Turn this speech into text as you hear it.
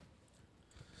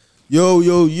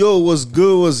Yo, what's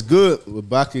good? What's good? We're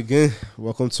back again.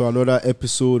 Welcome to another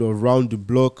episode of Round the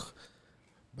Block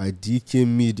by DK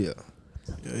Media.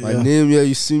 My name here,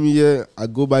 you see me here, I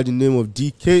go by the name of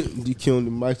DK. DK on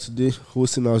the mic today,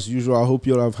 hosting as usual. I hope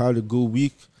you all have had a good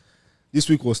week. This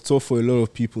week was tough for a lot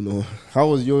of people now. How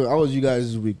was you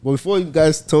guys' week? But before you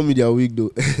guys tell me their week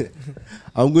though,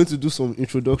 I'm going to do some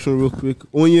introduction real quick.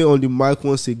 Onye on the mic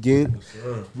once again.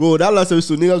 Yes, bro, that last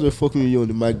episode, niggas were fucking with you on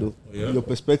the mic though. Yeah. Your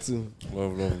perspective.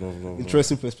 Love.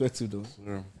 Interesting perspective though.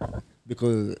 Yeah.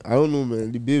 Because, I don't know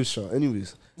man, the babe shot.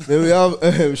 Anyways. Then we have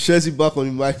Shezi back on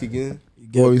the mic again. You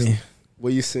get me.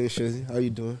 What you saying, Shezi? How you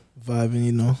doing? Vibing,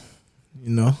 you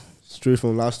know. Straight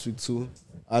from last week too.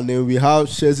 And then we have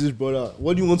Shezi's brother.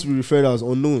 What do you want to be referred as?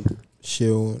 Unknown?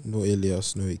 Sheo, no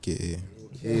alias, no AKA.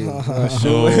 That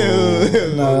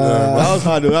was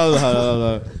hard.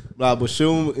 Nah, but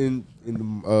Sheo in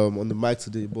on the mic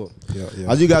today. But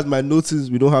as you guys might notice,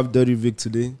 we don't have Dirty Vic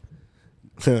today.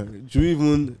 Do you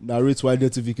even narrate why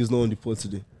Dirty Vic is not on the pod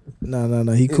today?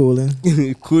 Nah. He cooling.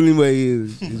 Cooling where he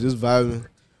is. He's just vibing.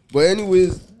 But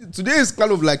anyways, today is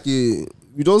kind of like we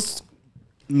just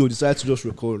decided to just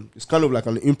record. It's kind of like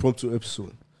an impromptu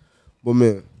episode. But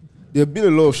man, there have been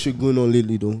a lot of shit going on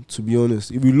lately though, to be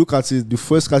honest. If you look at it, the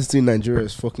fuel scarcity in Nigeria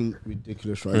is fucking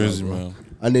ridiculous right Crazy, now. Bro. Man.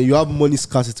 And then you have money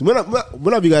scarcity. When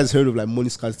have you guys heard of like money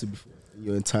scarcity before in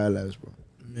your entire lives, bro?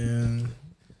 Man.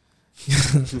 I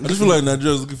just feel like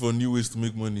Nigeria is looking for new ways to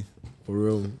make money. For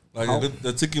real. Like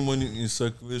they're taking money in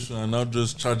circulation and now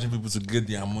just charging people to get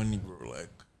their money, bro. Like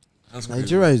that's crazy.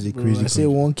 Nigeria is a crazy. I say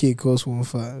 1K costs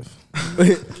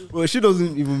 1.5. Well, she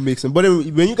doesn't even make sense. But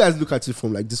then when you guys look at it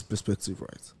from like this perspective,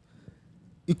 right?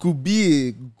 It could be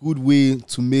a good way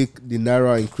to make the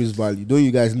naira increase value. Don't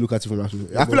you guys look at it from that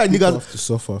perspective? I feel like niggas have to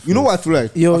suffer. You know what I feel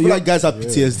like? I feel like guys have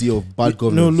PTSD of bad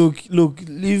government. No, look,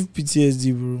 leave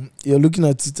PTSD, bro. You're looking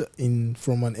at it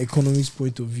from an economics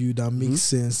point of view that makes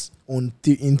sense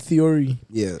in theory.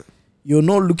 Yeah. You're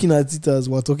not looking at it as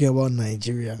we're talking about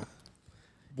Nigeria.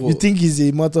 You think it's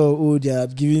a matter of, they are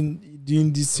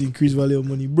doing this to increase value of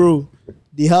money. Bro,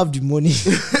 they have the money.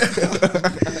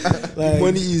 Like,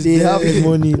 money is they there. have the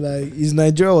money. Like, it's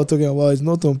Nigeria we're talking about. It's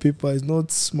not on paper. It's not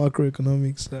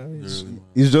macroeconomics.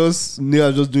 It's just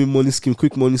niggas just doing money scheme,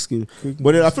 quick money scheme.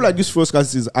 But then I feel like this first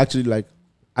cast is actually like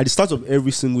at the start of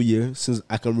every single year since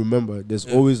I can remember. There's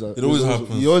always it always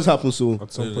happens. It always happens. So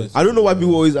At some point, I don't know why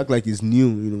people always act like it's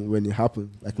new. When it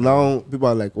happens. Like now people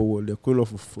are like, oh well, they're calling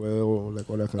off of fuel or like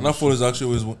all that kind and of. that phone is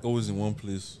actually always in one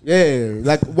place. Yeah,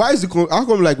 like why is how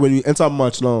come like when you enter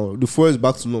March now the fuel is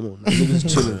back to normal? Like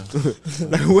niggas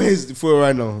chilling. Like where is the fuel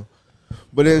right now?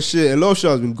 But then shit, a lot of shit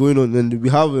has been going on. And we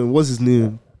have what's his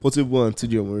name? Portable and TJ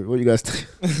Omori. What do you guys think?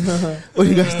 What do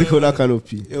you guys think of that kind of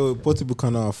P? Yo, Portable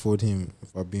cannot afford him.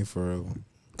 If I'm being for real,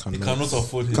 He cannot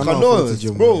afford him. Cannot,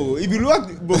 bro. If you look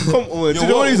at bro, come on.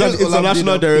 TJ Omori is an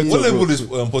international director. What level is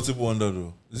Portable under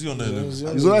though? Is he under level?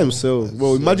 He's not himself.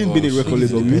 Bro, imagine being a record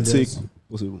label. You take Independence.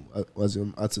 Portable as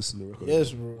an artist in the record.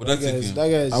 Yes, bro. Would I take him? That guy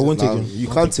is. I won't take him. You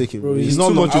can't take him. Bro, He's he's not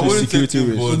too much much of I a wouldn't take security him,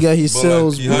 risk. but- The guy, he but,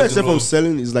 sells, he bro. has Except a lot- from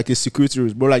selling is like a security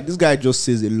risk. Bro, like this guy just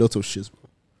says a lot of shit, bro.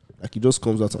 Like he just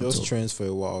comes out and Just talks. trends for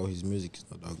a while. His music is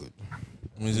not that good.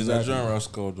 I mean, he's a Nigerian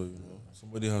rascal though.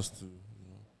 Somebody has to.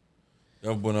 You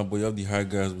have Burna Boy, you have the high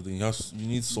guys, but then you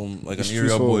need some like an Street area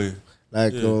soul. boy.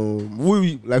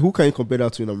 Like who can you compare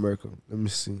that to in America? Let me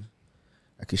see.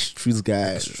 Like a street guy.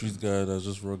 A street guy that's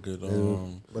just rugged.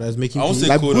 But as making I won't say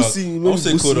Like Kodak. Boosie, I won't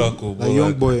say Boosie. Kodak, but like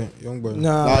young boy.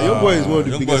 Nah, Young Boy is one of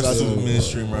the Young biggest Boy is too artists.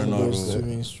 mainstream right now. Most Bro.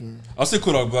 mainstream. I'll say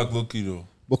Kodak Black low key though.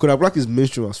 But Kodak Black is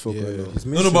mainstream as fuck Yeah, right now. he's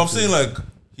No, but I'm mainstream saying like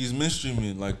he's mainstream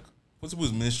in like Portable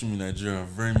is mainstream in Nigeria,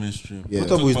 very mainstream. Yeah.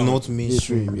 Portable is not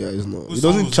Mainstream, mainstream. yeah, it's not. Who's It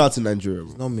doesn't songs- chart in Nigeria,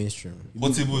 bro. Not mainstream.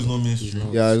 Portable is not mainstream.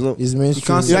 Yeah, it's not. He's mainstream.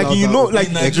 can't sell Like out you know, that- like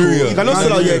In Nigeria. you cannot sell out.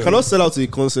 Yeah, Nigeria. you cannot sell out to a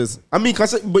concert. I mean, you can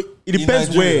sell, but it depends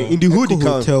Nigeria. where. In the hood, you Echo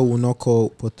can. Hotel will not call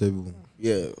Portable.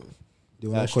 Yeah, They will yeah,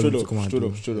 not call straight him to up, come and straight do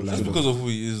up, straight up, That's straight up. because of who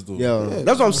he is though. Yeah,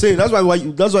 that's what I'm saying. That's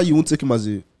why you won't take him as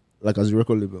a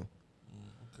record label.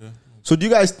 Okay. So do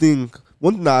you guys think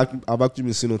one thing that I've actually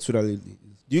been seeing on Twitter lately?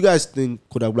 Do you guys think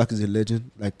Kodak Black is a legend?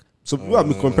 Like some people have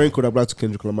been comparing Kodak Black to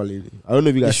Kendrick Lamar lately. I don't know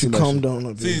if you You guys should seen that calm shit. down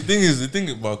a See, bit. the thing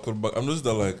about Kodak, I'm just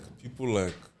that like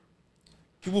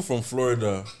people from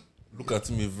Florida look at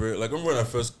me very like. I remember when I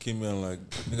first came here and like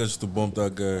niggas used to bump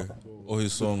that guy, all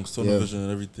his songs, Tunnel Vision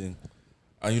and everything,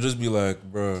 and you just be like,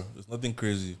 bro, there's nothing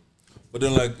crazy. But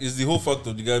then like it's the whole fact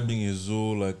of the guy being a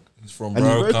zoo, like he's from And he's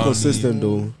Broward very County. consistent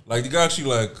though. Like the guy actually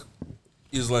like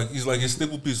he's like a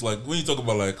staple piece. Like when you talk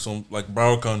about like some like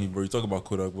Broward County, bro, you talk about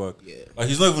Kodak Black. Yeah. Like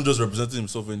he's not even just representing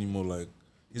himself anymore. Like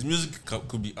his music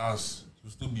could be ass, it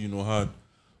would still be hard.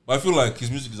 But I feel like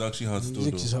his music is actually hard still.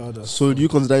 Music is Though. harder. So do you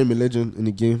consider him a legend in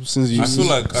the game? Since you, I feel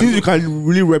like you can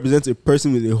really represent a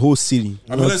person with a whole city.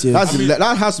 I mean, Not yet.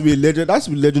 That has to be a legend. That's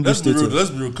to be legendary let's be real. status. Let's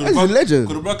be real. That's a legend.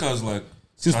 Kodobrak has like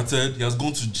started. He has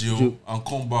gone to jail and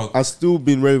come back. Has still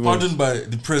been relevant. Pardoned by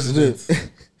the president.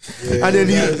 And then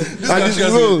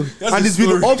he's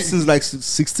been up since like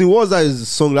 16. What was that his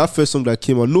song? That first song that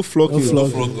came out, No Flocking, No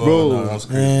Flocking. bro. Nah, that's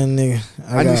crazy. And nigga,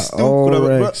 And he's still could have,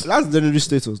 bro, that's legendary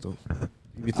status though.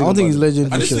 I don't think it's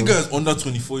legendary. And this nigga is under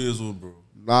 24 years old, bro.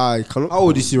 Nah, he cannot. How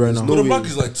old is he right now? No Kodobrak way.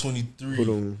 is like 23. Hold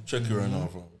on. Check it right now,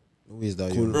 bro. Who is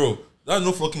that? Cool. Bro, that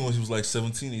No Flocking was he was like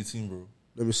 17, 18, bro.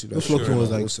 Let me see that. The Flocking was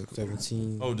like 17.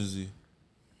 17. How old is he?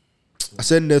 I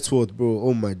said net worth, bro.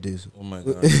 Oh my days. Oh my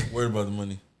god. Worried about the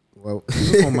money. Wow.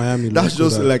 From Miami. That's local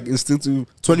just that- like instinctive.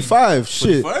 25.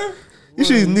 Shit. 25? You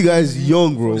see, nigga is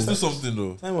young, bro. It's still something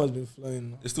though. Time has been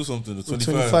flying. It's still something though.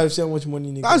 25. See how much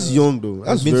money nigga That's has. young though. I've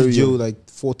That's been very to jail young. like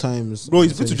 4 times. Bro,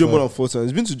 he's been to jail more 25. than 4 times.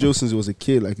 He's been to jail since he was a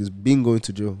kid. Like he's been going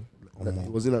to jail. Like, he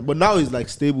was in that. But now he's like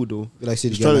stable though. Like say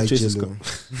the He's guy trying to like chase his jail, car.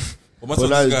 But But imagine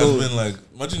now these it's guys done. been like,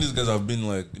 imagine these guys have been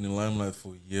like in the limelight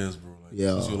for years, bro. Like,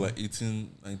 Yeah. since you're like 18,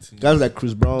 19. Guys like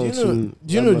Chris Brown. Do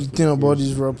you know the thing about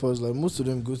these rappers? Like most of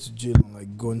them go to jail on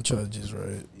like gun charges,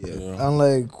 right? Yeah. Yeah. And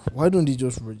like, why don't they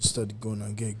just register the gun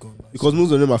and get a gun? Like, Because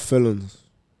most of them are felons.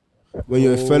 When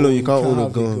you're a felon, you can't own a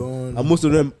have gun. And most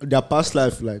of them, their past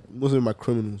life, like most of them are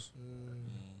criminals.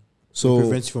 It So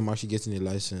prevents you from actually getting a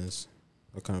license.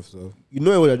 That kind of stuff. you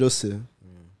know what I just said.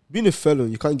 Being a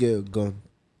felon, you can't get a gun.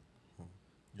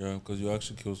 Yeah, because you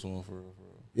actually kill someone for real.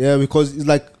 Yeah, because it's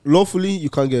like lawfully you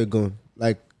can't get a gun.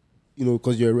 Like, you know,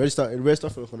 because you're a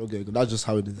registered felon cannot get a gun. That's just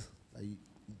how it is. Like,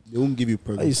 they won't give you I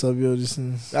permit. used to be all this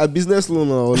things. A business loan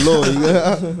or law.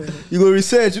 You go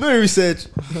research. You know you research.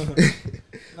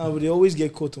 Nah, but they always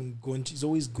get caught on gun. It's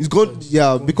always gun It's gone. charges,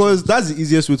 Yeah, gun because charges. that's the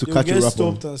easiest way to They'll catch a get rapper.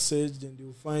 stopped and searched, then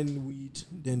they'll find weed,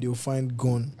 then they'll find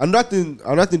gun. Another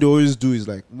thing they always do is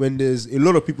like when there's a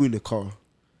lot of people in the car,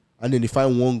 and then they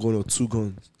find one gun or 2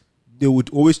 guns, they would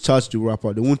always charge the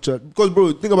rapper. They won't charge because,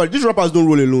 bro, think about it. These rappers don't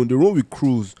roll alone. They roll with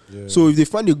crews. Yeah. So if they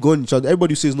find a gun,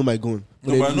 everybody says no, my gun. But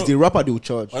No, then but I if know- it's the rapper, they will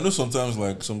charge. I know sometimes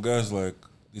like some guys like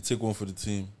they take one for the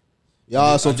team.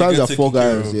 Yeah, and sometimes they there get are 4 taken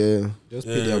care guys. of. Yeah, Just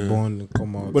Yeah, pay their yeah. bond and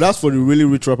come out. but that's for the really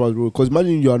rich rappers, bro. Because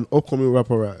imagine you're an upcoming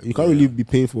rapper, right? You can't really be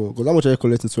paying for. Because how much are you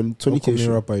collecting? 20k. Upcoming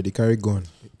Sure. rapper, they carry gun.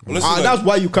 But let's, say, like, That's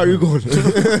why you carry gun.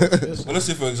 but let's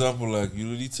say for example, like you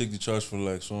really take the charge for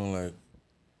like someone like.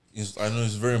 I know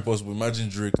it's very impossible. Imagine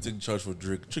Drake take the charge for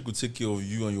Drake. Drake would take care of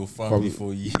you and your family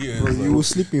for years. Bro, like, you will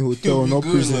sleep in hotel, you'll be not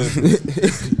good, prison.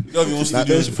 like, you have your own studio in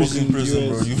best fucking prison prison,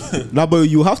 bro. US. You, Nah, but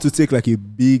you have to take like a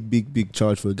big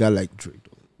charge for a guy like Drake,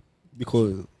 though.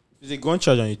 Because It's a gun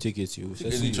charge and you take it, you.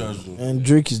 take any charge though. And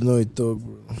Drake is not a thug,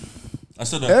 bro. I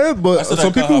said that. but I said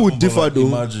some that can't people would happen, but, differ like, though.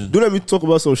 imagine. Don't let me talk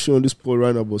about some shit on this pod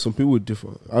right now, but some people would differ.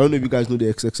 I don't know if you guys know the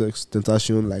XXX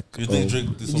Tentacion, like You think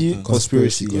Drake did something?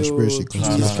 conspiracy. Conspiracy. Yo,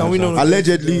 Nah, can we nah, not nah.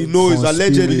 Allegedly, no, it's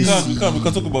allegedly. We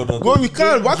can talk about that. Well, we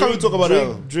can. Why can't we talk about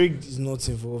that? Drake is not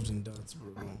involved in that,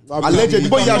 bro. Allegedly,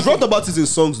 but he has wrote about it in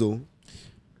songs though.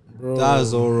 Bro.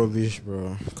 That's all rubbish,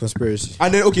 bro. Conspiracy.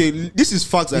 And then okay, this is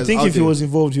facts. I that's think out if he there. was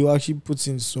involved, he would actually put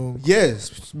in song.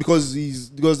 Yes, because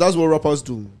that's what rappers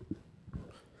do.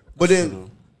 But then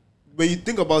when you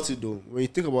think about it though,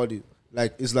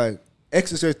 like it's like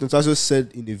XXX Tentacion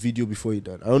said in the video before he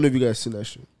died. I don't know if you guys seen that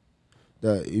shit.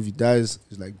 That if he dies,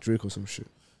 it's like Drake or some shit.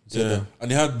 Yeah, and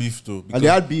they had beef though. And they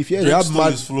had beef, yeah. They Drake had stole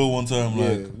mad, his flow one time, yeah.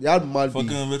 like They had mad fucking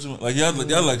beef. veteran. Like they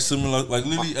had like similar, like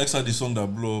literally X had this song that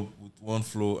blew up with one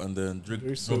flow, and then Drake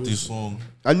dropped his song.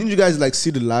 And didn't you guys like see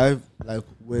the live, like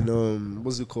when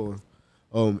what's it called?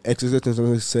 XXX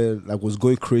Tentacion said like was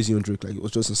going crazy on Drake, like it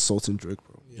was just insulting Drake,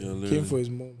 bro. Yeah, Came literally. for his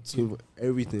mom. Too. Came for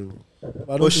everything,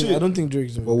 bro. But shit. I don't think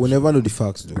Drake's But we'll never know the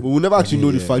facts, though. But we'll never actually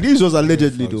know the Yeah. fact. This was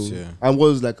allegedly Facts, though, yeah. and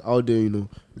was like out there, you know.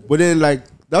 But then like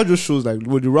that just shows like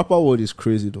well, the rapper world is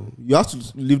crazy though. You have to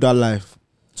live that life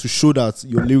to show that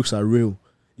your lyrics are real.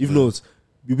 If not,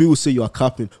 people will say you are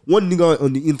capping. One nigga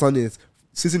on the internet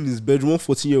sitting in his bedroom, one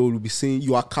 14-year-old will be saying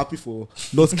you are capping for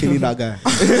not killing that guy,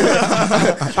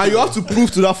 and you have to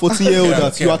prove to that 14-year-old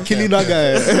that you are killing that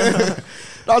guy.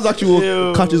 That's actually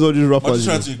what catches all these Why you rappers.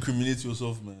 trying You know. to incriminate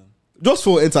yourself, man? Just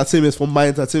for entertainment, for my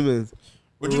entertainment.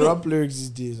 But you know, rap lyrics these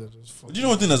days are just fucking. do you know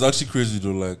one thing that's actually crazy though?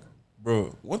 Like,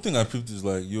 bro, one thing I picked is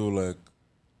like, like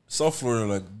South Florida,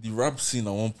 like the rap scene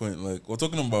at one point, like we're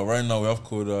talking about right now. We have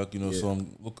Kodak, you know. So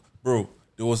look, bro,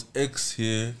 there was X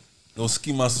here. There was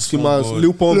Ski Master, Skimas,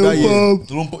 Lil Pump that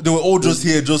year. They were all just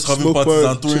here, just having Smoke parties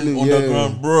Purp, and throwing chilling,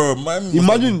 underground, yeah. bro. Miami was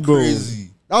Imagine, like bro. crazy.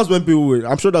 That was when people were.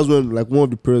 I'm sure that's when like one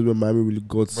of the periods when Miami really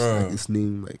got Bruh. like its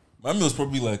name. Like Miami was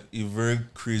probably like a very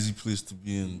crazy place to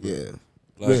be in. Bro. Yeah.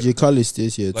 Like, DJ Khaled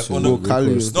stays here like too. on the- Rick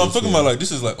Khaled. Ross no, I'm stays talking here. about like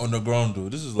this is like underground though.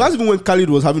 This is like That's even when Khalid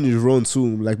was having his run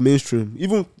too, like mainstream.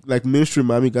 Even like mainstream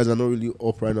Miami guys are not really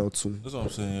up right now too. that's what I'm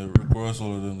saying. Yeah, Rick Ross,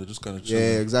 all of them, they're just kind of chilling.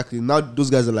 Yeah, exactly. Now those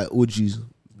guys are like OGs.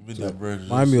 With their bread.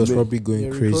 Miami was Yeah, probably going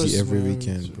Rick crazy Ross, every man.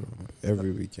 weekend, bro.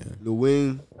 Every weekend. Lil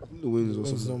Wayne is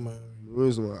It's also. not my- Lil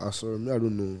Wayne's not. I saw him. I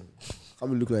don't know.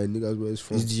 I'm looking at niggas where it's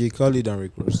from. It's DJ Khaled and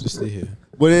Rick Ross. They stay here.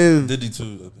 But then Diddy too,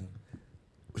 I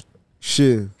think.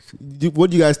 shit. What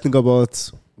do you guys think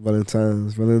about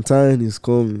Valentine's? Valentine is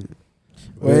coming.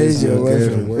 Where is your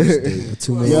girlfriend? boyfriend?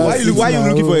 Too many. Yeah. Why you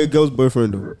looking for Now- a girl's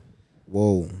boyfriend though?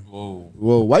 Whoa. Whoa.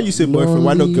 Whoa, why you say boyfriend?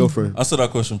 Why not Lonely. girlfriend? Answer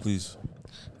that question, please.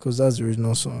 Because that's the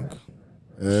original song.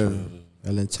 Yeah.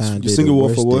 Valentine You Day, sing the it word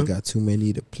worst, for word? They got too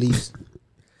many to please.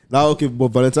 Now okay, but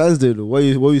Valentine's Day though. What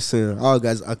you saying? How are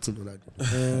guys acting on that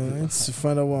day? It's to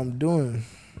find out what I'm doing.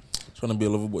 Trying to be a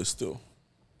lover boy still.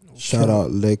 Shout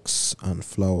out Lex and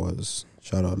Flowers.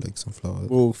 Shout out Lex and Flowers.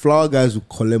 Bro, flower guys will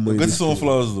collect money. Get this someone day.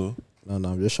 flowers though. No,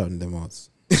 I'm just shouting them out.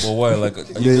 But why? Like, are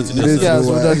They- you getting they- yourself? Yeah, know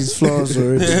so why. that is flowers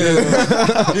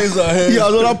already. These are heavy. Yeah,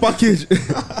 another package.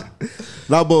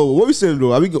 Now, but what we saying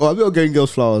though? Are we all getting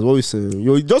girls flowers? What we saying?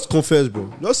 You just confess,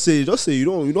 bro. Just say. You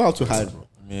don't have to hide, bro.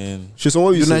 Man. She's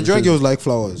someone you Do say. Nigerian girls like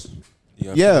flowers?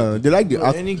 Yeah, they like the Bro,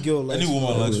 act. any girl likes Any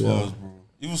woman likes Yeah. flowers, bro.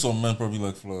 Even some men probably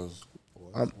like flowers.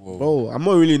 Whoa. Bro, I'm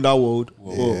not really in that world.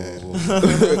 Whoa, Whoa. whoa,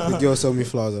 whoa. The girl sell me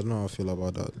flowers. I don't know how I feel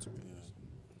about that.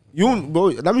 You,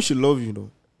 bro, that means she love you,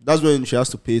 know. That's when she has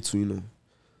to pay to, you know,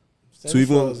 Send to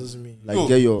even, flowers doesn't mean. like Yo,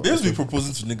 get your. babes be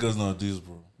proposing to niggas nowadays,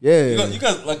 bro. Yeah, You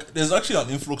guys, like, there's actually an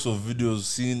influx of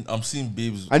videos. I'm seeing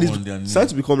babes and on their it's knees. starting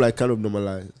to become like kind of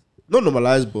normalized. Not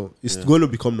normalized, but it's Yeah. going to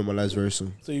become normalized very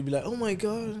soon. So you'd be like, oh my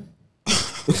god,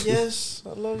 yes, I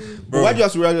love you. But why do you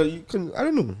have to realize? You can. I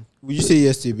don't know. Would you say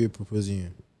yes to a babe proposing you?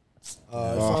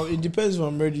 It depends if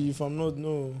I'm ready. If I'm not,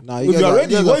 no. Nah, If you are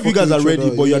ready, what if you guys are fucking each ready,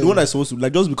 other, but you're the yeah. one that's supposed to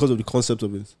like just because of the concept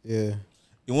of it? Yeah.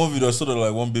 In one video, I saw that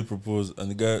like one babe proposed,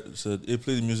 and the guy said, "Hey,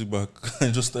 play the music back,"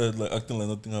 and just started like acting like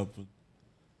nothing happened,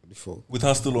 Before. with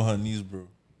her still on her knees, bro.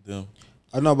 Damn.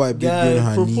 I know about a babe Guy, on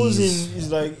her proposing knees.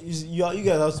 is like you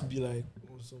guys have to be like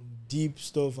on some deep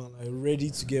stuff and like ready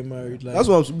to get married. Like That's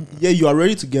what I'm. Yeah, you are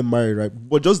ready to get married, right?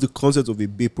 But just the concept of a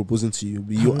babe proposing to you,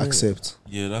 you accept.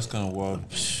 Yeah, that's kind of wild.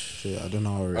 Shit, I don't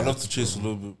know how. I'd love to chase a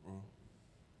little bit, bro.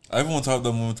 I even want to have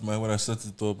that moment in my when I set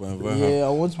it up and invite her. yeah, I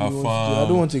want to be. have one to do- I fun.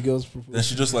 don't want a girl's proposal. Then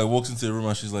she just like walks into a room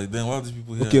and she's like, "Damn, why are these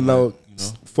people here?" Okay, now Like, you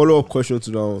know, follow up question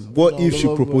to that one. What No, if she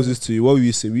no, proposes to you? What will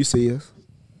you say? Will you say yes?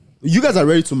 You guys are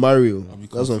ready to marry. I'll be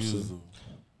That's what I'm confused. saying.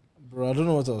 Though. Bro, I don't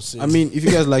know what I'll say. I mean, if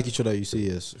you guys like each other, you say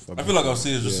yes. If I feel like I'll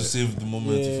say it just to save the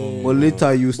moment. Yeah. If I'm, But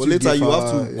later you But still later give you her,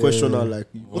 have to question her like,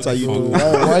 what are you Bro, doing?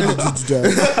 why did you do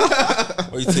that?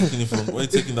 why are you taking it from? Why are you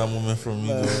taking that moment from me?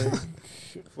 Though? Like,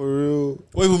 For real?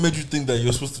 What even made you think that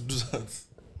you're supposed to do that?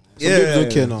 Yeah, babes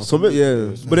don't care now. Some,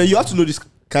 yeah. But then you have to know this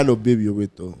kind of baby you're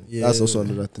with, though. Yeah. That's also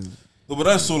another thing. No, but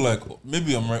that's so like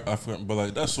maybe I'm right African, but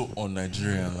like that's so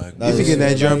un-Nigerian. Like You think a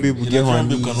Nigerian like, babe will a get on Nigerian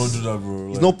her babe cannot knees? do that, bro.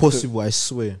 It's Like, not possible, I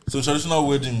swear. so traditional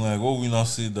wedding, like what we now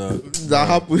say that That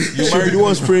happened. you She be married the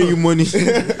one spraying you money.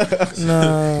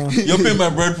 nah. You're paying my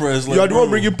bread price. Like, You are the one bro.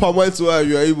 bringing palm wine to her.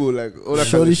 You are able, like, all that kind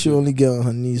Surely of she only get on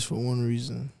her knees for one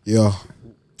reason, Yeah,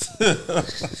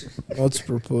 not to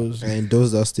propose. I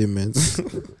endorse that statement.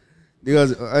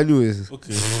 Because, anyways.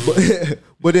 Okay.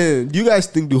 But then, do you guys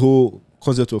think the whole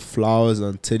concept of flowers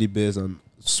and teddy bears and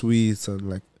sweets and,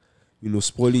 like, you know,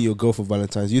 spoiling your girl for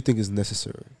Valentine's, you think is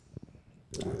necessary?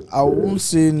 I won't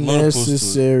say Not opposed to it.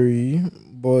 necessary,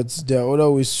 but there are other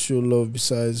ways to show love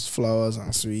besides flowers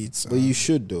and sweets. But you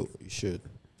should though. You should.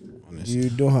 Honestly. You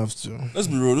don't have to. Let's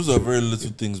be real. Those are very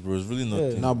little things, bro. It's really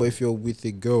nothing. Nah, but if you're with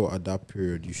a girl at that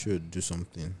period, you should do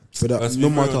something. But that, Let's no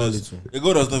be very matter how honest. little. A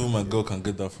girl that's not even my girl can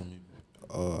get that from me.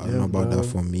 I don't Yeah, know about bro. that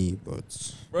for me,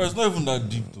 but Bro, it's not even that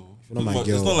deep though. you're not my It's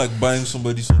girl. not like buying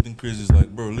somebody something crazy. It's like,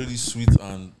 bro, literally sweet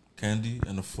and candy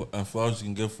and and flowers you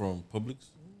can get from Publix.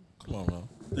 Come on now,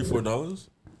 $3-4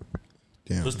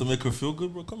 damn, just to make her feel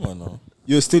good, bro. Come on now.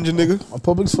 You a stingy nigga? My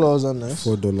Publix flowers are nice.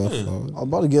 $4 Yeah. flowers. I'm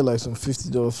about to get like some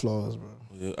 $50 flowers, bro.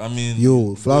 Yeah, I mean,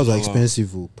 Yo, flowers are those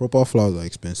expensive. Oh. Proper flowers are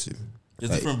expensive.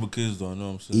 There's Like, different bouquets though. I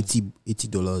know what I'm saying.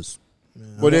 $80.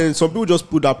 But then some people just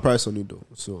put that price on it, though.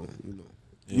 So, you know.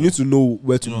 Yeah. You need to know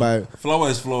where to You know, buy. flower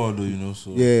is flower though, you know. So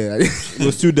Yeah. It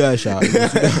was too dash. Flower is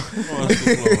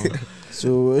still flower.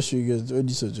 So where should you get? What do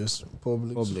you suggest?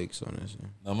 Publix. Publix, honestly.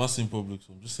 I'm not saying Publix.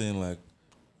 I'm just saying like.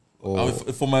 Or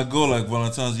If for my girl like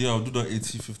Valentine's, yeah, I'll do that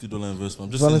 $80-$50 investment.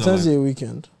 I'm just Valentine's saying Day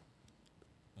weekend.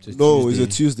 it's No, it's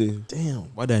Tuesday. a Tuesday. Damn.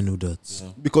 Why did I know that? that,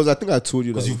 like, Because I think I told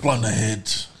you because that. you plan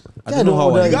ahead. I don't know how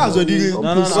order I You guys already. No,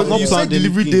 I'm not You said planning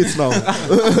delivery anything. dates now.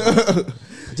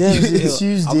 Damn, it's I'm not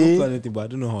Tuesday. planning anything, but I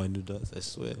don't know how I knew that. I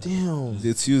swear. Damn.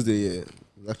 It's Tuesday, yeah.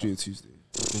 It's actually a Tuesday.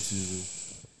 It's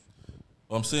easy.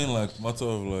 I'm saying like matter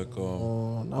of like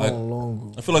Oh, that like- one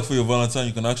long. I feel like for your Valentine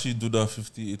you can actually do that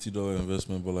 $50-$80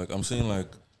 investment, but like I'm saying like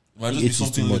it might just be 80 is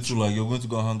something too much. little, like you're going to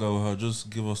go hang out with her, just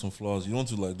give her some flowers. You don't want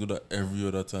to like do that every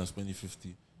other time, spending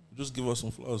 50. Just give her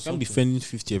some flowers. Can't be something. spending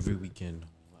 50 every weekend.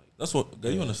 That's what guy,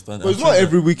 you understand. But it's I'm not saying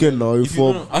every weekend now. that if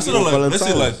For I said like let's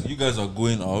say Valentine's. like you guys are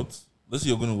going out. Let's say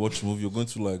you're going to watch a movie, you're going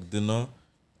to like dinner,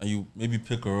 and you maybe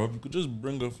pick her up. You could just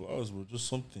bring her flowers, bro. Just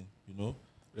something, you know.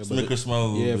 Just but make her smile a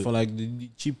little Yeah, bit. for like the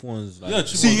cheap ones. Like, Yeah,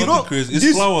 cheap See, ones, you nothing know, crazy. It's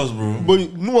this- flowers, bro. But you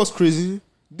know what's crazy?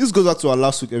 This goes back to our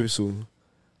last week episode.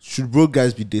 Should broke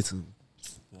guys be dating?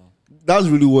 That's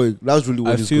really what. That's really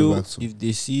what I this feel goes back to. if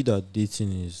they see that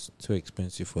dating is too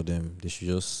expensive for them, they should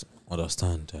just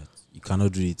understand that you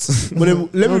cannot do it. But then,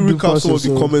 let Don't me do recap some of the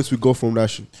process, comments we got from that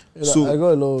shit. So- I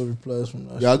got a lot of replies from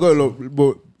that. Yeah, I got a lot.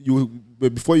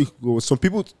 But before you go, some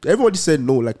people, everybody said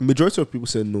no. Like majority of people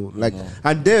said no. Like, No.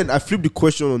 and then I flipped the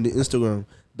question on the Instagram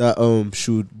that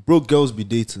should broke girls be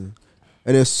dating,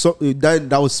 and then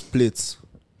that was split.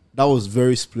 That was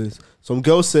very split. Some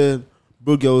girls said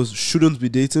broke girls shouldn't be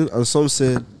dating, and some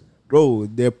said, bro,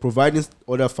 they're providing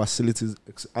other facilities,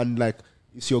 and like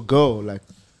it's your girl, like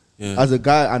Yeah. as a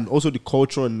guy, and also the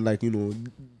culture, and like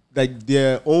like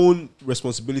their own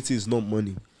responsibility is not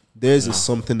money. Theirs is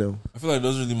something else. I feel like it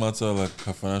doesn't really matter like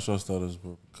her financial status,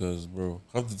 bro. Because bro,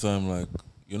 half the time like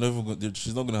you're never going.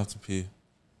 She's not gonna have to pay.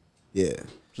 Yeah.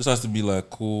 Just has to be like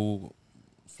cool,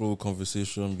 flow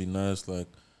conversation, be nice, like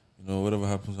whatever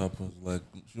happens. Like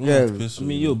you don't Yeah, have to pay. So, I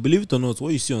mean, yo, believe it or not,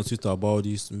 what you see on Twitter about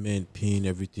these men paying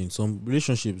everything, some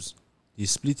relationships, they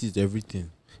split it everything.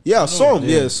 Yeah, some,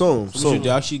 yeah. yeah, some. So they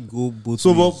actually go both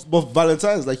So, ways. but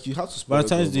Valentine's, like, you have to spend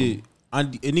Valentine's it, bro. Day,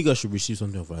 and a nigga should receive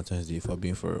something on Valentine's Day, if I'm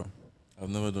being for real. I've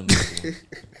never done that. Before.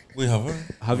 Wait, have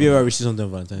I? Have you ever received something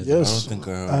on Valentine's Day? I Yes, don't think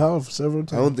I have. I have several I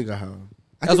times. don't think I have.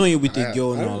 That's when you're with a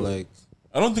girl I now, don't know. like.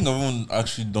 I don't think I've even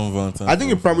actually done Valentine's. I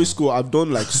think in Day primary before. school, I've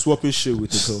done like swapping shit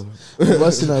with the girl.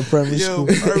 What's in our primary school?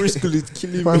 primary school is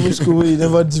killing Primary school where you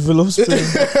never develop spleen.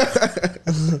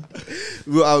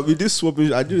 Well, we did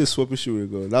swapping. I did a swapping shit with a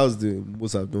girl. That was the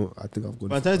most I've done. I think I've gone.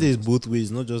 Valentine's Day is both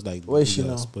ways, not just like. Where is she nigga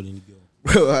now? spoiling the girl.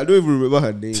 Bro, I don't even remember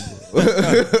her name, bro.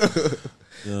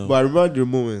 Yeah. But I remember the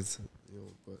moments.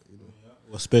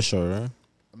 It was special, right?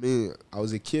 I mean, I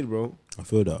was a kid, bro. I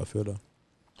feel that.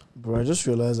 Bro, I just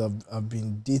realized I've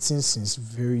been dating since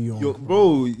very young. Yo,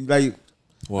 bro, like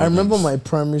What I remember happens? my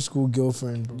primary school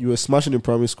girlfriend, bro. you were smashing in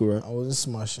primary school, right? I wasn't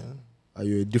smashing. Are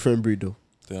you a different breed though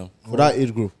Damn. for that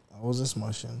age group? I wasn't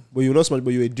smashing. But you're not smashing,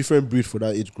 but you're a different breed for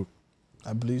that age group.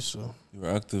 I believe so. You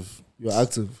were active. You're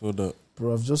active. Feel that.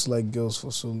 Bro, I've just liked girls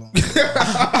for so long.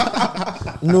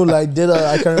 Like that.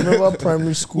 I can remember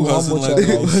primary school. Who How hasn't much liked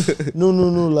I girls? No,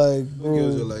 like bro.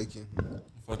 liking.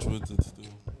 Infatuated still.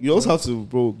 You also have to,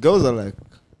 bro. Girls are like,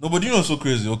 No, but do you know what's so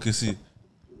crazy? Okay, see,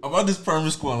 about this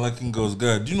primary school and liking girls,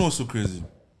 guy. Do you know what's so crazy?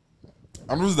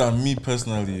 I noticed that me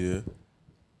personally, yeah,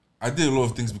 I did a lot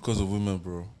of things because of women,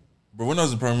 bro. But when I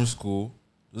was in primary school,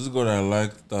 this girl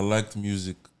that liked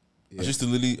music. I used to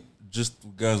literally just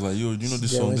guys like, yo, you know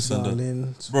this Yeah, song, went this to and that.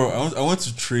 Berlin. Bro, I went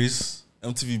to Trace,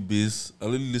 MTV Base. I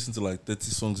literally listened to like 30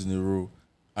 songs in a row.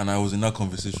 And I was in that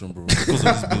conversation, bro, because of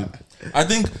this babe. I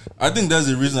think that's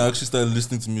the reason I actually started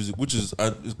listening to music, which is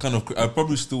it's kind of I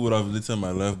probably still would have later in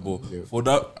my life, but for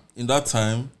that in that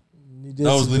time, Needed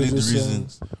that was to literally do the those reason,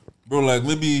 songs. bro. Like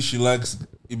maybe she likes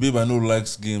a babe I know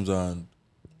likes games, and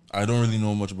I don't really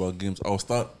know much about games. I'll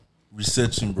start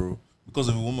researching, bro, because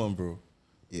of a woman, bro.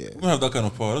 yeah. Women have that kind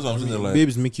of power. That's what I'm saying. Like,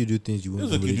 Babes make you do things you they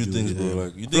won't just make you really do things, with bro. them.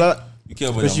 Like you think Like, you care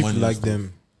about Especially their if you money, like and stuff.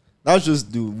 them. That's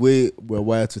just the way we're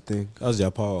wired to think. That's their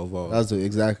power of ours. That's the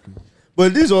exactly.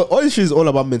 But all this shit is all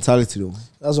about mentality, though.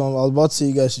 That's what I was about to say.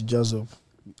 You guys should jazz up.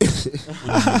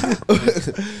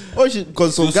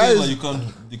 Because some You're saying, guys, like, you can't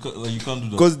do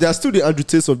that. because they're still the Andrew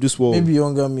Tates of this world. Maybe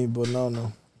younger me, but now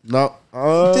no. Now,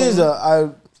 The thing is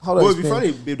that how do I well, if you explain?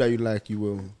 find a babe that you like, you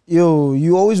will. Yo,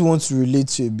 you always want to relate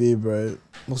to a babe, right?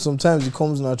 But sometimes it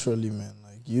comes naturally, man.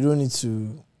 Like you don't need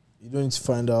to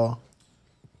find out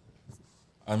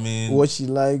I mean, what she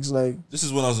likes. Like this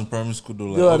is when I was in primary school, though.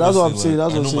 Like, yeah, that's what I'm obviously, saying.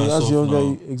 like, That's what I'm I know saying. That's myself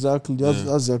younger. now. Exactly. Yeah. That's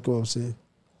exactly what I'm saying.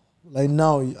 Like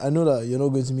now, I know that you're not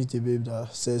going to meet a babe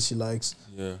that says she likes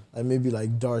Yeah, like maybe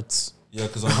like darts, yeah,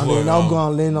 because and I'm then now go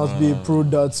and learn how to be a Nah. pro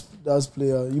darts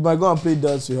player. You might go and play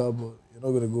darts with her, but you're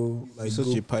not gonna go like Such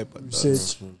go a pipe at that.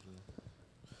 research.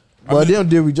 I But at the mean, end of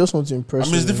the day, we just want to impress.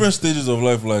 I mean, it's women. different stages of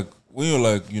life. Like when you're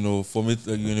like, you're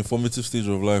in a formative stage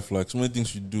of life. Like so many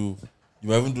things you do you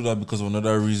might even do that because of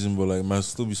another reason, but like it might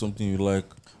still be something you like.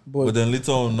 But But then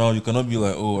later on, now you cannot be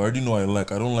like, oh, I already know I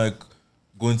like. I don't like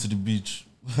going to the beach.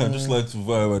 I just like to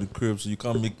vibe at the crib, so you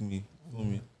can't make me. Feel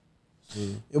me? So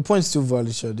your point's still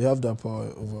valid, sure. They have that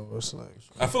power over us, like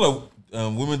I feel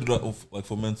like women do that like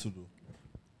for men too, though.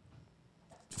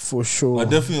 for sure. I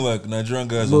definitely like Nigerian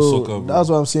guys Bro, on soccer. Bro. that's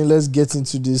what I'm saying. Let's get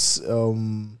into this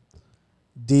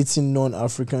dating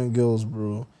non-African girls,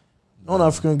 bro.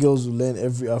 Non-African girls will learn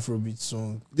every Afrobeat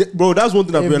song. Bro, that's one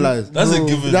thing I've Every- realized. That's bro, a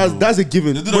given. That's a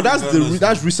given. They do But that regardless,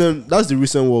 that's the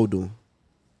recent world though.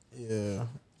 Yeah.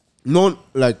 Non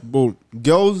like bro,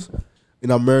 girls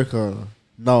in America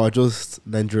now are just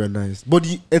Nigerianized. But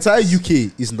the entire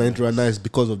UK is Nigerianized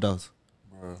because of that.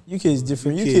 UK is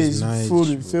different. UK, UK is is nice,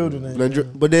 filled bro. in Nigeria.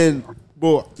 But then,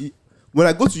 bro, when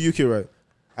I go to UK, right,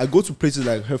 I go to places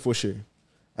like Hertfordshire,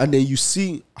 and then you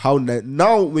see how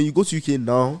now when you go to UK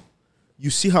now, you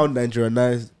see how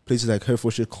Nigerianized places like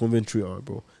Hertfordshire, Coventry are,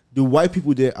 bro. The white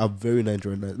people there are very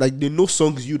Nigerianized. Like they know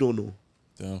songs you don't know.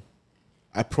 Yeah.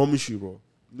 I promise you, bro.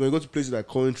 You go to places like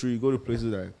Coventry, you go to places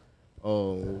like,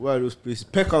 where are those places?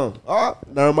 Peckham,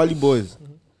 Naramali boys.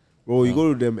 Bro, you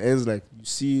go to them ends like you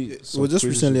see. Well, just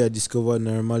recently I discovered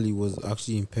Naramali was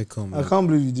actually in Peckham. I can't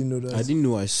believe you didn't know that. I didn't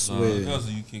know. I Nah, swear. that was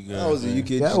a UK guy. That was the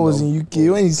UK. That was in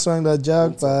UK when he sang that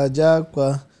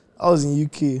Jackpa. I was in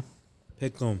UK.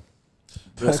 Peckham.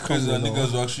 That's crazy that Peckham,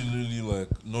 niggas will actually really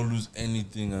like not lose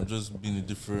anything and just be in a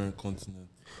different continent.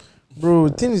 Bro,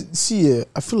 thing is, see, yeah,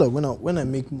 I feel like when I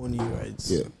make money, right?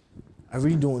 Yeah. I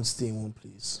really don't want to stay in one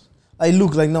place. I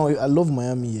look like now I love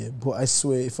Miami, yeah, but I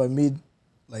swear if I made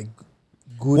like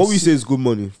good, What we say is good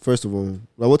money, first of all.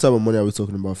 Like, what type of money are we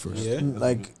talking about first? Yeah.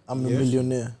 like I'm a Yeah.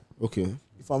 millionaire. Okay.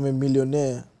 If I'm a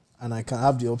millionaire and I can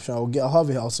have the option, I'll have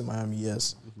a house in Miami,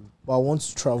 yes. But I want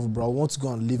to travel, bro. I want to go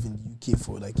and live in the UK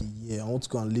for like a year. I want to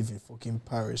go and live in fucking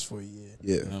Paris for a year.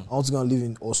 Yeah. I want to go and live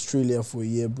in Australia for a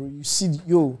year, bro. You see,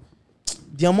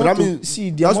 the amount But I mean, of see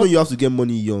the That's amount. when you have to get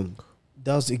money young.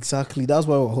 That's why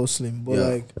we're hustling. But Yeah.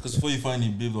 like, Because before you find a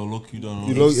babe, they'll lock you down.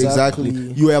 You know Exactly.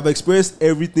 exactly. You have experienced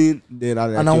everything. Then at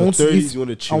like and I your want to 30s, if, you want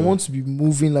to chill. I want to be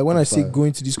moving. Like when I say Fine.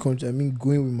 going to this country, I mean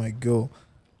going with my girl.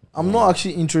 I'm not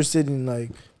actually interested in like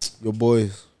your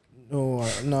boys. no,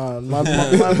 nah.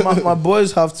 My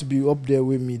boys have to be up there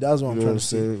with me. That's what You I'm know trying what to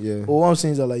say. I'm saying? Yeah. But what I'm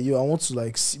saying is that like I want to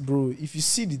like see, bro. If you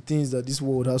see the things that this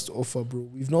world has to offer, bro,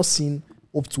 we've not seen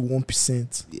up to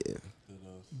 1%. Yeah.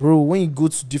 Bro, when you go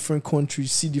to different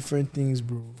countries, see different things,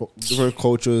 bro. Different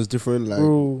cultures, different like,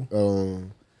 Bro,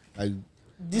 like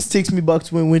this takes me back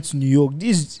to when we went to New York.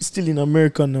 This is still in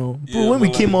America now, bro. Yeah, when we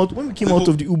but came like- out,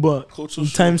 of the Uber Culture in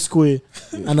shock. Times Square,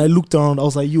 and I looked around, I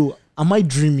was like, yo, am I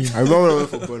dreaming? I remember when I went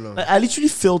for Burna. Like, I literally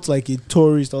felt like a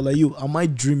tourist. I was like, yo, am I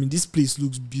dreaming? This place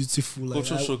looks beautiful. Like,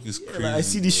 Culture shock is yeah, crazy. like, I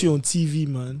see this shit bro. on TV,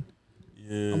 man.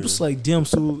 Yeah. I'm just like, damn.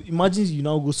 So imagine you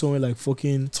now go somewhere like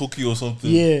fucking Tokyo or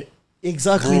something. yeah,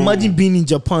 exactly. Bro. Imagine being in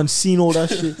Japan, seeing all that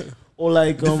shit, or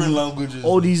like Different languages.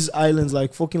 all these islands,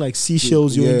 like fucking like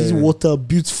Seychelles. You're in this Yeah. water,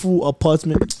 beautiful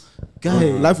apartment, guy.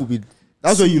 Life will be.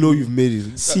 That's when you know you've made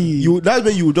it. See. That's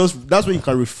when you just. That's when you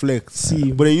can reflect.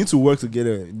 See, But then you need to work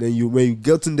together. Then when you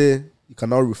get in there, you can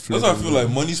now reflect. That's why I feel like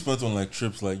money spent on like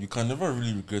trips, like you can never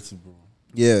really regret it, bro.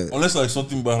 Yeah, Unless like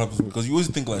something bad happens, because you always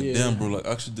think like, Yeah. damn, bro, like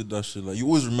I actually did that shit. Like you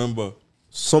always remember,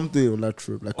 something on that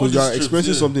trip, like All because you these are trips,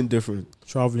 experiencing yeah. something different.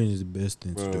 Traveling is the best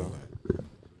thing to Bro. do.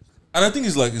 and I think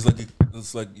it's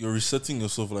like you're resetting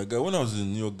yourself. Like when I was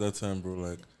in New York that time, bro,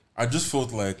 like I just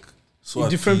felt like so a at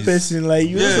different peace. person. Like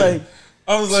you just Yeah. like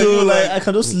I was like, so yo, like I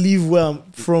can just leave where I'm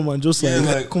from and just yeah,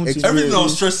 like like come to everything I where-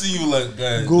 was stressing you, like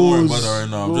guys, don't worry about Goes, that right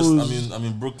now. I'm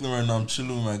in Brooklyn right now. I'm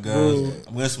chilling with my guys. Bro.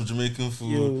 I'm getting some Jamaican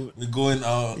food. Yo. We're going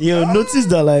out. Yo, notice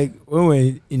that like when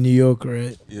we're in New York,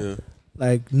 right? Yeah,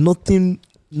 Like nothing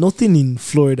in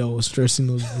Florida was stressing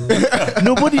us, bro.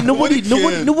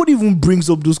 nobody even brings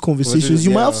up those conversations.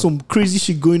 You might have Yeah. some crazy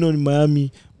shit going on in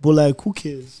Miami, but like who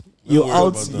cares? Don't You're worry out,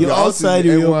 about that. you're You're out outside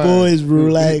in with your NY. boys, bro.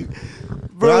 Like,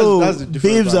 bro, that's the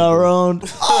different babes vibe, are bro.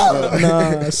 around.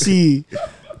 Nah, see,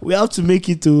 we have to make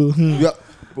it to. Yeah,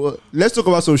 but let's talk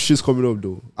about some shits coming up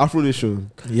though. Afro Nation,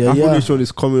 Yeah, Afro yeah. Nation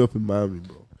is coming up in Miami,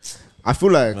 bro. I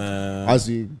feel like man. as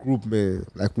a group, man,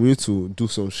 like we need to do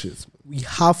some shit. We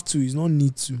have to. It's not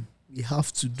need to. We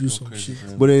have to do some Crazy, shit.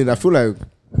 man. But then I feel like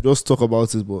we just talk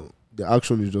about it, but the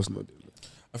action is just not there.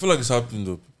 I feel like it's happening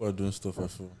though. People are doing stuff. I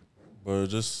feel, but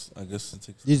just I guess it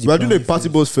takes. This is We are doing a plan party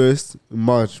first. bus first in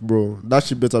March, bro. That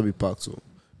shit better be packed. So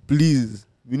please,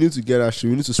 we need to get that shit.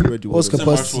 We need to spread the word. What's Is it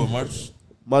capacity? March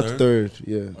March third? 3rd,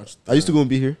 yeah. March Are you still 3rd. gonna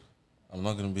be here? I'm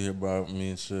not gonna be here, bro. I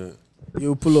mean, shit.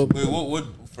 You pull up. Wait, what?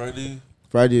 Friday?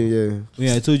 Friday, yeah.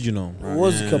 Yeah, I told you now.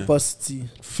 What's the capacity?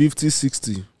 50,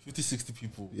 60. 50, 60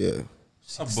 people. Yeah.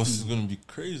 That bus is gonna be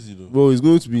crazy though. Bro, it's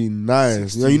going to be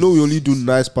nice. You know, we only do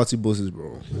nice party buses,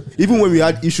 bro. Even when we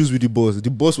had issues with the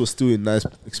bus was still a nice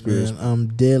experience. Man, I'm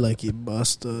there like a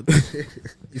bastard.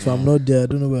 If I'm not there, I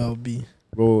don't know where I'll be.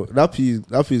 Bro, that piece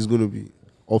is going to be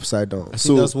upside down. I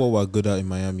think that's what we're good at in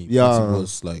Miami. Yeah. Party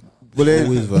was like But then,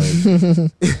 always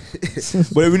vibe.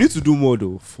 but then we need to do more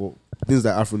though for things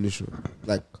like Afro Nation.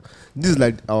 Like, this is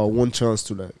like our one chance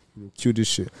to like kill this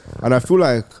shit. And I feel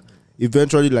like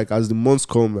eventually, like as the months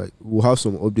come, like we'll have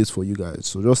some updates for you guys.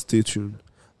 So just stay tuned.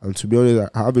 And to be honest,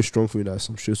 I have a strong feeling that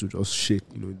some shit will just shake,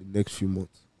 in the next few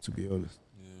months. To be honest,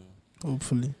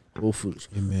 Hopefully.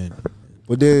 Amen.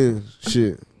 But then,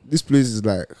 shit, this place is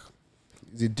like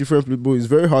it's a different place. But it's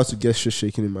very hard to get shit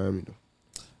shaking in Miami, though.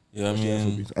 Yeah, I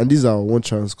mean, And these are our one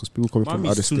chance because people coming from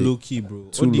Miami's other too states. low key, bro.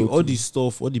 Too All low-key. the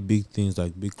stuff, all the big things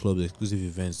like big clubs, exclusive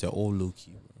events, they're all low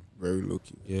key, bro. Very low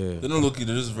key. Yeah. they're not low key.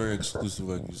 They're just very exclusive,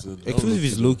 like you said. Exclusive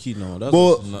is low key now. That's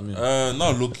But- what I mean.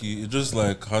 Not low key. It's just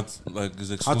like hard, like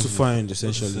it's exclusive. Hard to find, It's the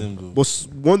essentially. same, though. But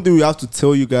one thing we have to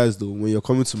tell you guys though, when you're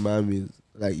coming to Miami, is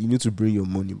like you need to bring your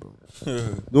money, bro.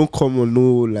 Don't come on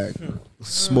no like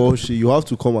small shit. You have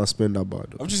to come and spend that bad,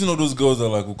 though. I've just seen all those girls that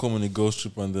like will come on a girls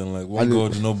trip and then like one And girl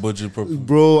did not budget properly.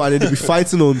 Bro, and then they be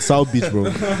fighting on South Beach, bro.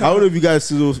 I don't know if you guys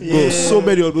see those. Bro, so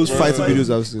many of those fighting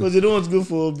videos I've seen. Because they don't want to go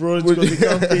for brunch because they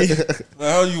can't pay.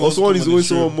 Like, how you Or someone is owing going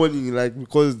someone money, like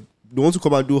because they want to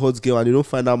come and do hot game and they don't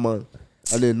find that man,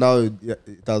 and then now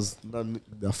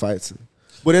they're fighting.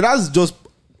 But then that's just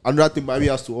another thing Miami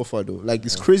has to offer, though. Like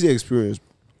it's crazy experience.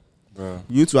 Bro.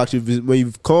 You need to actually visit when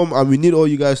you've come, and we need all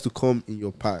you guys to come in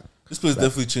your pack. This place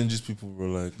definitely changes people, bro.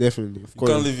 Like Definitely, of you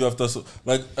course. can't leave you after so.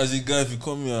 Like as a guy, if you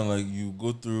come here and like you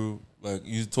go through, like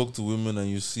you talk to women and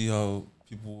you see how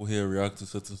people here react to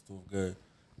certain stuff, guy.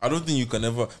 I don't think you can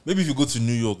ever. Maybe if you go to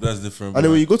New York, that's different. And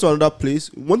then when you go to another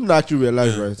place, one thing I actually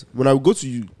realized, Yeah. right? When I go to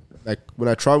you, like when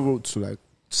I travel to like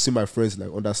to see my friends like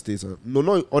other states, no,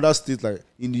 not other states like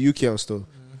in the UK and stuff.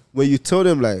 When you tell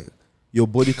them like your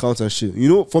body count and shit,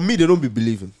 for me they don't be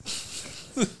believing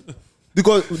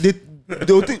because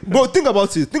they'll think, bro. Think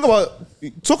about it.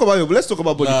 Talk about your. Let's talk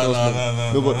about body count.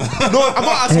 nah. No, I'm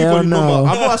not asking Hell for the no. number.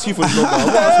 I'm not asking for the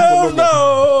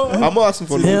number. I'm not asking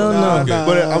for the Hell number. no.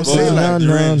 But I'm saying Nah, like the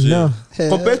range, yeah.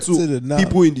 compared to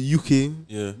people in the UK,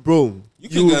 Yeah. bro,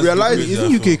 UK you guys realize do crazy.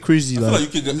 Isn't UK crazy? I feel Like,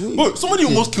 like UK guy. Bro, somebody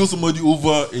almost killed somebody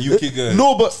over a UK guy.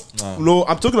 no, but Nah. no,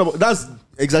 I'm talking about that's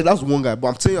one guy. But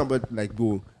I'm saying about like,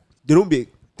 bro, they don't be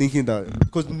thinking that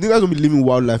because niggas don't be living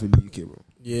wildlife in the UK, bro.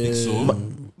 yeah. Think so?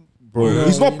 Bro, No,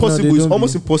 it's not no, possible. they it's don't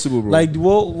almost be. impossible, bro. Like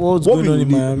what's What going we on in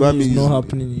need- Miami is is not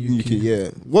happening in the UK. Yeah,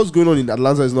 what's going on in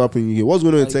Atlanta is not happening in the UK. What's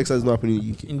going on in Like, Texas is not happening in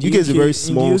the UK. In the UK is a very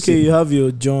small In the UK, city. you have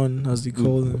your John, as they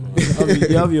call them.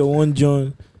 You have your one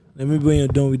John. Then maybe when you're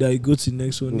done with that, you go to the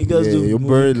next one. Niggas Yeah, don't your move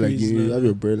bird, like crazy, you have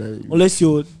your bird, like unless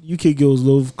your UK girls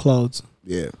love clouds.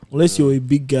 yeah. Unless you're a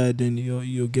big guy, then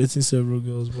you're getting several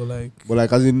girls. But like, But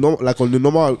like as in like on the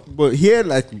normal, but here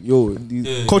like the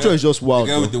Yeah, culture guy- is just The wild.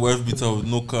 guy bro. with the wife beater with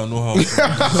no car, no house.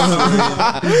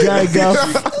 guy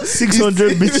got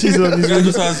 600 bitches on The his guy head.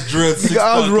 just has dreads. The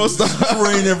guy has roster.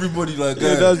 Spraying everybody like Yeah,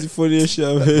 that. that's the funniest shit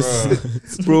I've ever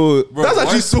seen. Bro, Bro, that's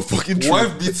actually wife- so fucking true.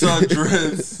 Wife beater,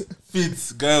 dreads,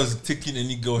 fits. Guy was taking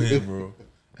any girl here, bro.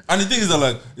 And the thing is that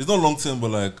like it's not long term,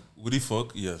 but like would he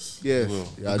fuck? Yes. Yes. He will.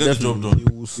 Yeah, He'll get the job done. He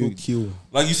will so kill.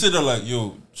 Like you said that like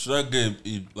yo, should I get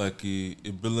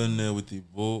a billionaire with a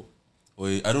boat or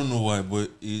I don't know why,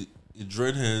 but a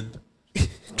dreadhead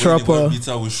Trapper.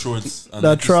 beater with shorts and That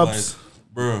like, it's traps.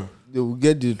 like, bro. They will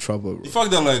get the trouble, bro. The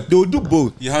fact that like They will do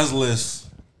both. he has less,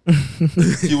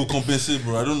 he will compensate,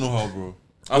 bro. I don't know how, bro.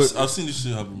 I've seen this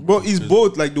shit happen, Bro, it's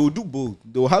both. Like they will do both.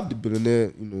 They will have the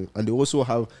billionaire, and they also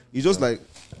have. It's just like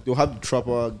they'll have the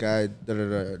trapper guy,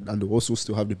 and they also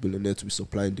still have the billionaire to be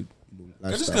supplying the Yeah,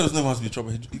 this guy lifestyle. doesn't have to be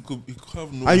trouble. He could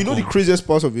have no. And you know the income. craziest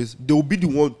part of it, they will be the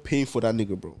one paying for that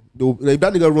nigga, bro. Like if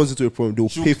that nigga runs into a problem, they will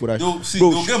pay for that.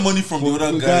 They'll get money from the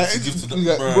other guy to give to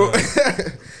the bro.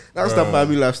 That's the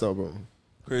Miami lifestyle, bro.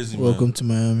 Crazy man. Welcome to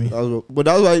Miami. But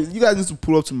that's why you guys need to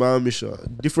pull up to Miami, sure.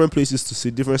 Different places to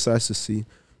see, different sites to see.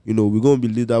 We're gonna be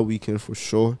lit that weekend for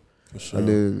sure. For sure. And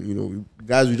then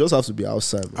guys, we just have to be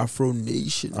outside, man. Afro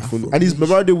Nation. And it's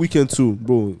Memorial Day weekend too,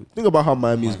 bro. Think about how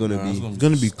Miami is gonna be. It's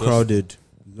gonna be crowded.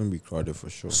 It's gonna be crowded for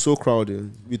sure. So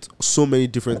crowded with so many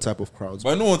different type of crowds.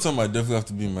 But I know one time I definitely have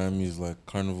to be in Miami is like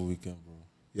Carnival weekend, bro.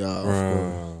 Yeah, of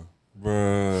course.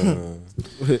 Bruh.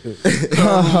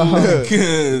 Carnival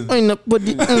weekend. Ain't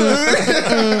nobody.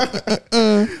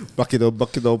 Back it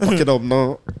up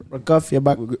now. Break off your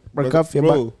back. Break off your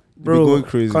Bro, back. we going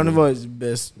crazy. Carnival is the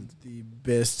best. The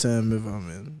best time ever,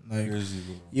 man. Like, Crazy,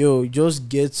 bro. yo, just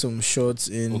get some shots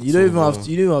in. You don't even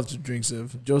have to drink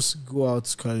stuff. Just go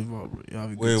out carnival, bro. You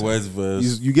have a good time. White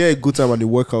verse. You get a good time and the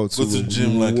workout. Go to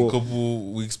gym like a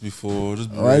couple weeks before.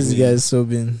 Just be Why is the ready. guy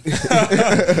sobbing?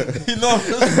 You know,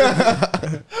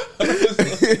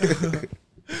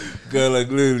 guy, like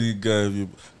literally, guy,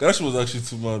 that shit was actually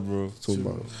too mad, bro.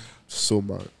 So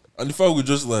mad. And the fact we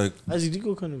just like, Isaac, did you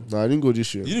go carnival? Nah, I didn't go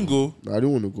this year. you didn't go, Nah, I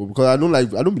didn't want to go because I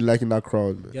don't be liking that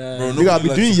crowd, man. Yeah, bro. Nigga, Nobody I'll be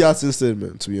likes doing it. yachts instead,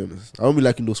 man. To be honest, I don't be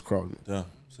liking those crowds. Man. Yeah,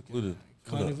 secluded.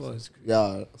 carnival is great.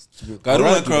 Yeah, I don't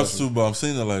like crowds too, but I'm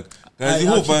saying that like, guys, I the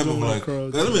whole actually vibe don't of like like,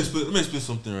 crowds. guys, let me explain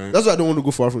something, right? that's why I don't want to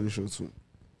go for Afro Nation too.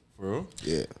 Bro,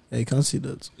 Yeah, Yeah, you can't see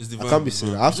that. it's the I vibe. can't be bro.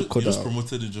 saying that. I have to You cut just that out.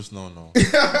 promoted it just now.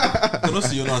 I cannot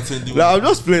see you're not attending. like, I'm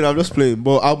just playing.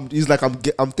 But it's like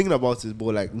I'm thinking about it.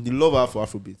 But like the love I have for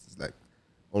Afrobeat is like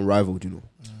unrivaled, you know.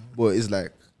 But it's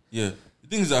like Yeah, the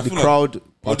thing is, I the feel crowd. like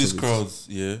all part these of it. crowds,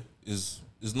 yeah, is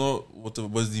not whatever,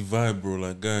 but it's the vibe, bro.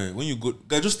 Like, guy, when you go,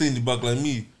 guy, just stay in the back, like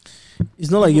me. It's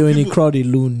not like you're in a People- crowd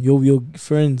alone. You're with your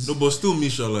friends. No, but still,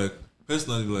 Misha, like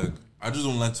personally, like I just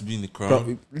don't like to be in the crowd. Might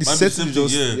be It's set same to thing,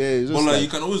 just, yeah. it's just But like, like- you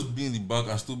can always be in the back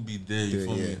and still be there. You Yeah,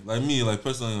 feel yeah. me? Like me, like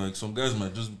personally, like some guys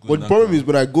might just. Go But in the that problem crowd. is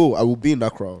when I go, I will be in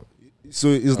that crowd. So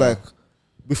it's like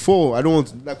before I don't want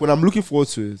to, like when I'm looking forward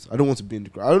to it, I don't want to be in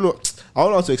the crowd. I don't know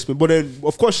how to explain. But then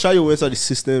of course Shayo will enter the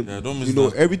system. Yeah, don't miss you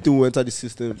know, that. everything will enter the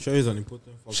system. Sure is an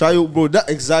important factor. Shayo, bro,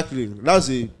 that's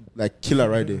a like killer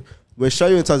right there. When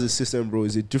Shayo enters the system, bro,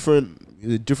 it's a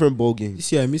different ball game.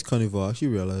 This year I missed Carnival. I actually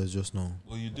realized just now.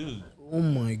 Well, you did. Oh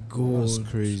my That's god,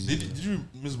 crazy. Did you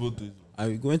miss both days?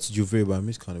 I went to Juve, but I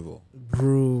missed Carnival.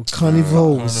 bro!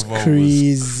 Carnival was Carnival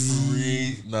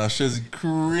crazy. Nah, she's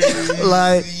crazy.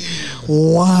 Like,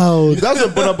 wow. That's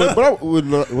what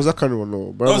Burna was that Carnival?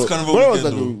 No, That was Carnival Burna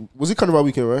weekend, like, was it Carnival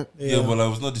weekend, right? yeah, but like, it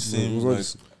was not the same. it was Like,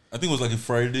 not I think it was like a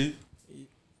Friday.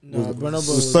 No, Burna It was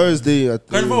was Thursday. I think.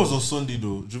 Carnival was on Sunday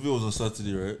though. Juve was on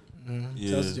Saturday, right?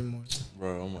 Yeah. Thursday morning.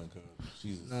 Bro, oh my god,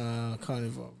 Jesus. Nah,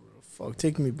 Carnival, bro. Fuck,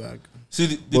 take me back. See,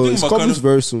 the But thing it's about coming Carnival,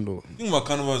 very soon though. the thing about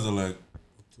Carnival is that like,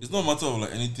 it's not a matter of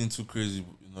like anything too crazy.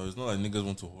 You know, it's not like niggas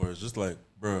want to whore. It's just like,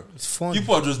 bro, It's fun.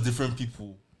 people are just different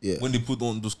people. Yeah. When they put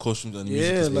on those costumes and the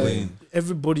music Yeah, is like playing.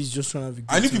 everybody's just trying to have a good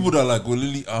I knew time. people that like were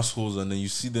literally assholes, and then you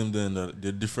see them there and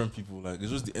they're different people. Like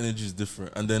it's just the energy is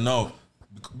different. And then now,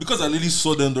 because I literally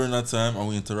saw them during that time and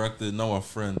we interacted, now we're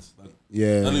friends. Like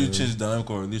Yeah. that literally changed the dynamic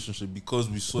of our relationship because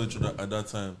we saw each other at that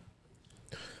time.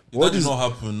 If What that did is- not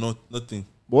happen, nothing.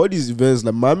 But all these events,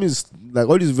 like Miami's, like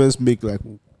all these events make like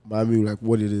Miami like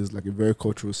what it is, like a very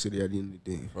cultural city at the end of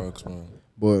the day. Facts, man.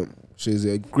 But she's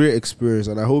a great experience,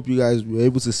 and I hope you guys were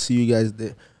able to see you guys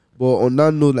there. But on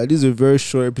that note, like this is a very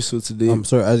short episode today. I'm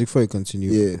sorry, Isaac, before you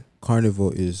continue. Yeah,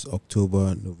 Carnival is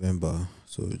October, November.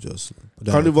 So just put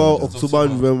that on Carnival the calendar. October,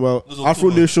 October. November, That's Afro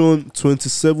October. Nation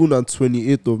 27th and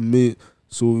 28th of May.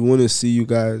 So we want to see you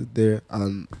guys there,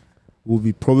 and we'll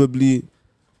be probably,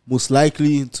 most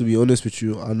likely, to be honest with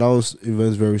you, announce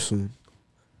events very soon.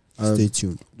 And Stay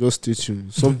tuned. just stay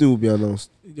tuned. Something will be announced.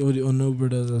 All the Ono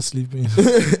brothers are sleeping.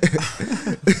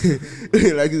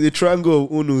 Like it's a triangle of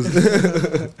Unos.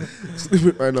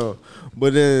 Sleeping right now.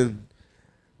 But then,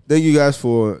 thank you guys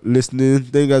for listening.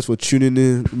 Thank you guys for tuning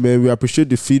in. Man, we appreciate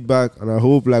the feedback, and I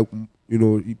hope, like, you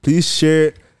know, please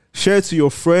share it to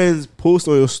your friends, post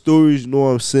on your stories, you know what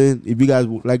I'm saying? If you guys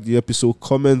would like the episode,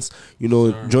 comments, you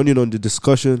know, Sure. join in on the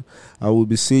discussion. I will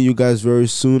be seeing you guys very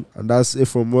soon. And that's it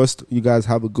from us. You guys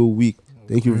have a good week.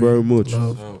 Thank you very much.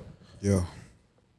 Love. So, Yeah.